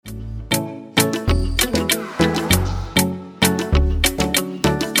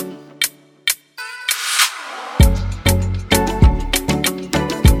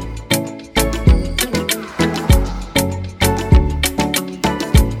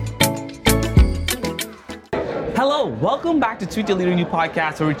Hello, welcome back to Tweet Your Leader New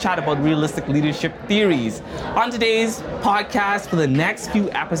podcast, where we chat about realistic leadership theories. On today's podcast, for the next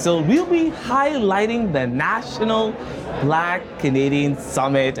few episodes, we'll be highlighting the National Black Canadian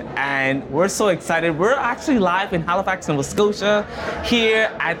Summit, and we're so excited. We're actually live in Halifax, Nova Scotia,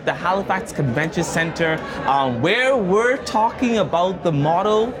 here at the Halifax Convention Center, where we're talking about the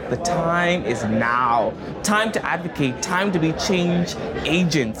motto, "The time is now." Time to advocate, time to be change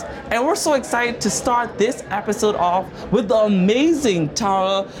agents. And we're so excited to start this episode off with the amazing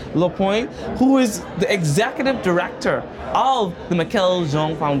Tara Lapointe, who is the executive director of the Michaëlle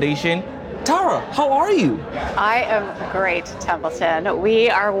Jean Foundation. Tara, how are you? I am great, Templeton. We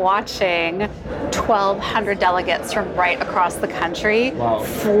are watching 1,200 delegates from right across the country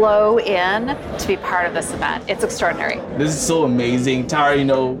flow in to be part of this event. It's extraordinary. This is so amazing. Tara,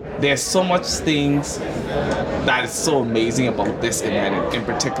 there's so much things that is so amazing about this event in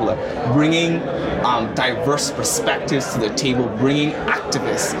particular. Bringing diverse perspectives to the table, bringing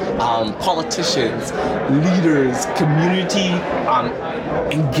activists, politicians, leaders, community,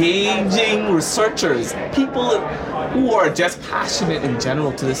 engaging researchers, people who are just passionate in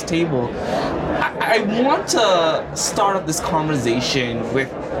general to this table. I want to start off this conversation with,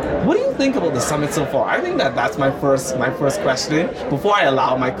 what do you think about the summit so far? I think that's my first question. Before I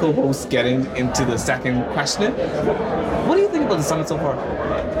allow my co-host getting into the second question, what do you think about the summit so far?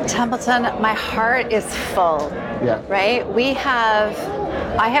 Templeton, my heart is full. Yeah. Right?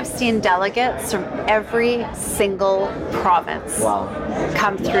 I have seen delegates from every single province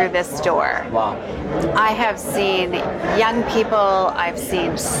come through this door. Wow. I have seen young people, I've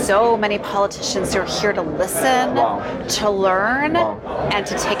seen so many politicians who are here to listen, to learn, and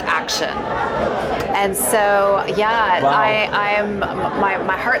to take action. And so,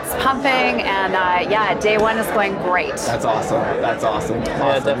 my heart's pumping, and day one is going great. That's awesome.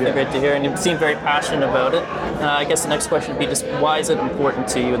 Yeah, definitely great to hear, and you seem very passionate about it. I guess the next question would be just, why is it important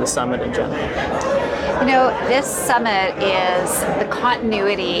to you, the summit in general? This summit is the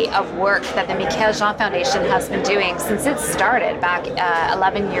continuity of work that the Michaëlle Jean Foundation has been doing since it started back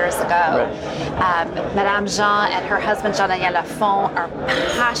 11 years ago. Right. Madame Jean and her husband Jean-Daniel Lafont are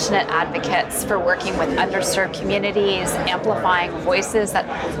passionate advocates for working with underserved communities, amplifying voices that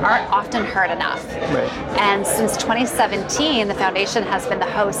aren't often heard enough. Right. And since 2017, the foundation has been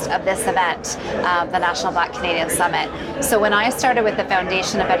the host of this event, the National Black Canadian Summit. So when I started with the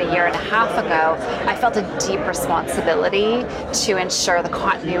foundation about a year and a half ago, I felt a deep responsibility to ensure the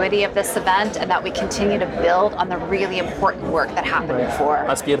continuity of this event and that we continue to build on the really important work that happened before.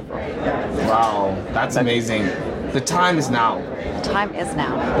 That's beautiful. Wow, that's amazing. The time is now. The time is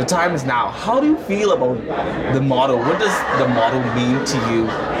now. The time is now. How do you feel about the motto? What does the motto mean to you?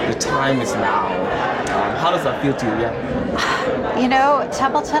 The time is now. How does that feel to you? Yeah.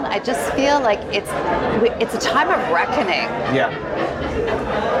 Templeton, I just feel like it's a time of reckoning. Yeah.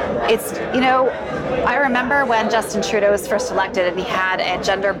 I remember when Justin Trudeau was first elected and he had a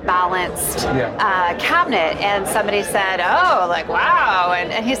gender-balanced cabinet, and somebody said, wow,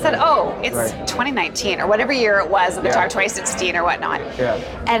 and he said, it's 2019 or whatever year it was at the time, 2016 or whatnot. Yeah.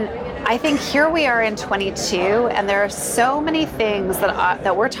 And I think here we are in 22, and there are so many things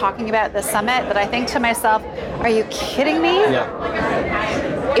that we're talking about at the summit that I think to myself, are you kidding me?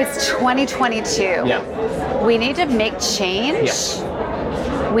 Yeah. It's 2022. Yeah. We need to make change. Yes.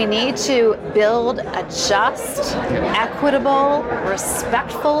 We need to build a just, equitable,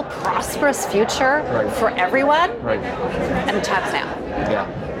 respectful, prosperous future for everyone. Right. And the time's now. Yeah.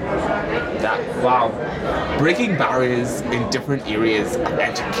 Wow. Breaking barriers in different areas of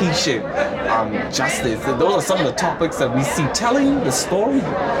education, justice. Those are some of the topics that we see. Telling the story.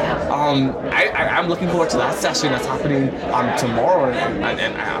 I'm looking forward to that session that's happening tomorrow,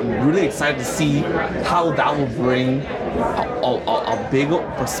 and I'm really excited to see how that will bring a bigger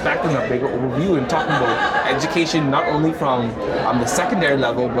perspective, a bigger overview, and talking about education not only from the secondary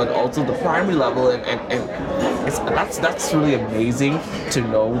level but also the primary level, and that's really amazing to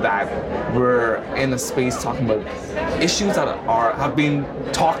know that we're in a space talking about issues that have been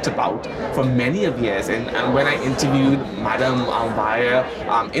talked about for many of years. And when I interviewed Madam via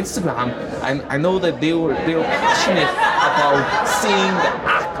Instagram, I know that they were passionate about seeing the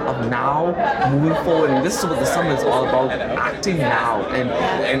act of now moving forward, and this is what the summit is all about: acting now,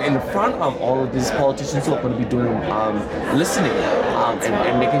 and in the front of all of these politicians who are going to be doing listening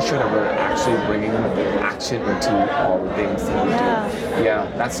and making sure that we're actually bringing action into all the things that we do. Yeah,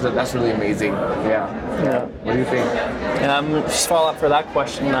 that's really amazing. Yeah. What do you think? Just follow up for that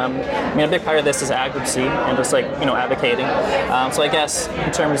question. A big part of this is advocacy and just advocating. So I guess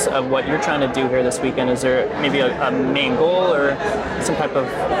in terms of what you're trying to do here this weekend, is there maybe a main goal or some type of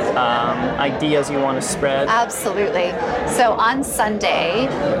ideas you want to spread? Absolutely. So on Sunday,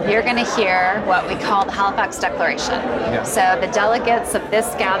 you're going to hear what we call the Halifax Declaration. Yeah. So the delegates of this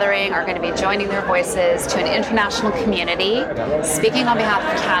gathering are going to be joining their voices to an international community, speaking on behalf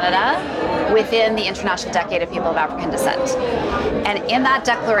of Canada within the International Decade of People of African Descent. And in that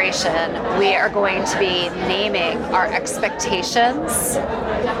declaration, we are going to be naming our expectations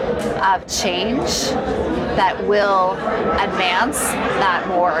of change that will advance that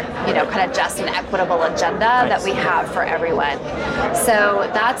more, kind of just and equitable agenda that we have for everyone. So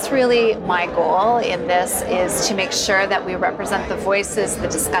that's really my goal in this, is to make sure that we represent the voices, the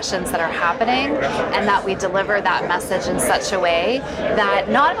discussions that are happening, and that we deliver that message in such a way that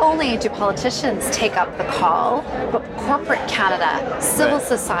not only do politicians take up the call, but corporate Canada, civil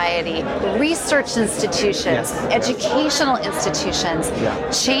society, research institutions, educational institutions.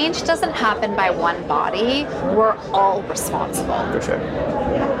 Change doesn't happen by one body. We're all responsible. For sure.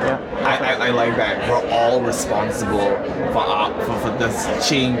 Yeah. I like that. We're all responsible for this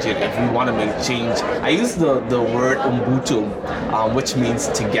change, and if we want to make change. I use the word Ubuntu, which means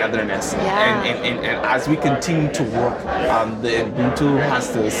togetherness. Yeah. And as we continue to work, the Ubuntu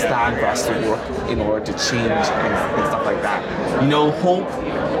has to stand for us to work in order to change and stuff like that. Hope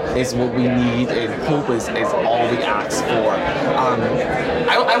is what we need, and hope is all we ask for.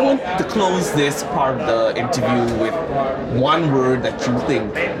 I want to close this part of the interview with one word that you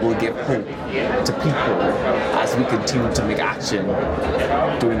think will give hope to people as we continue to make action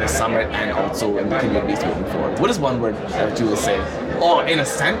during the summit and also in the communities moving forward. What is one word that you will say? Or in a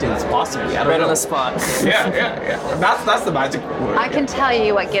sentence, possibly. I don't know. Right on the spot. Yeah. That's the magic word. I can tell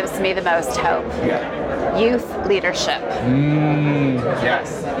you what gives me the most hope. Yeah. Youth leadership.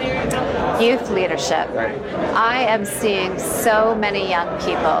 Yes. Youth leadership. Right. I am seeing so many young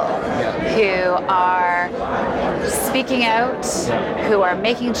people who are speaking out, who are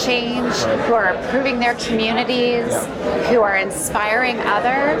making change, who are improving their communities, who are inspiring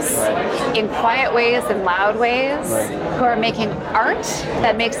others in quiet ways and loud ways, who are making art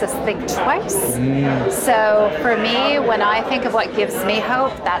that makes us think twice. So for me, when I think of what gives me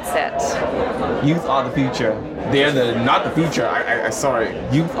hope, that's it. Youth are the future. They're not the future. Sorry.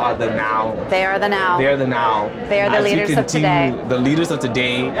 Youth are the now. They are the now. They're the now. They are the leaders of today. The leaders of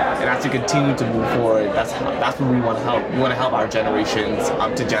today, and as we continue to move forward, that's what we want to help. We want to help our generations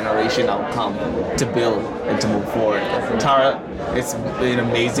up to generation that will come to build and to move forward. Tara, it's been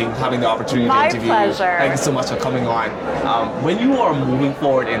amazing having the opportunity to interview you. My pleasure. Thank you so much for coming on. When you are moving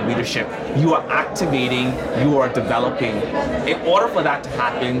forward in leadership, you are activating, you are developing. In order for that to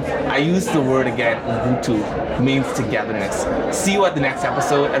happen, I use the word again, Ubuntu, means togetherness. See you at the next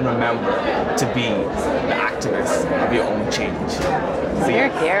episode, and remember to be the activist of your own change. See ya.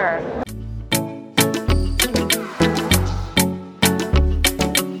 You're here.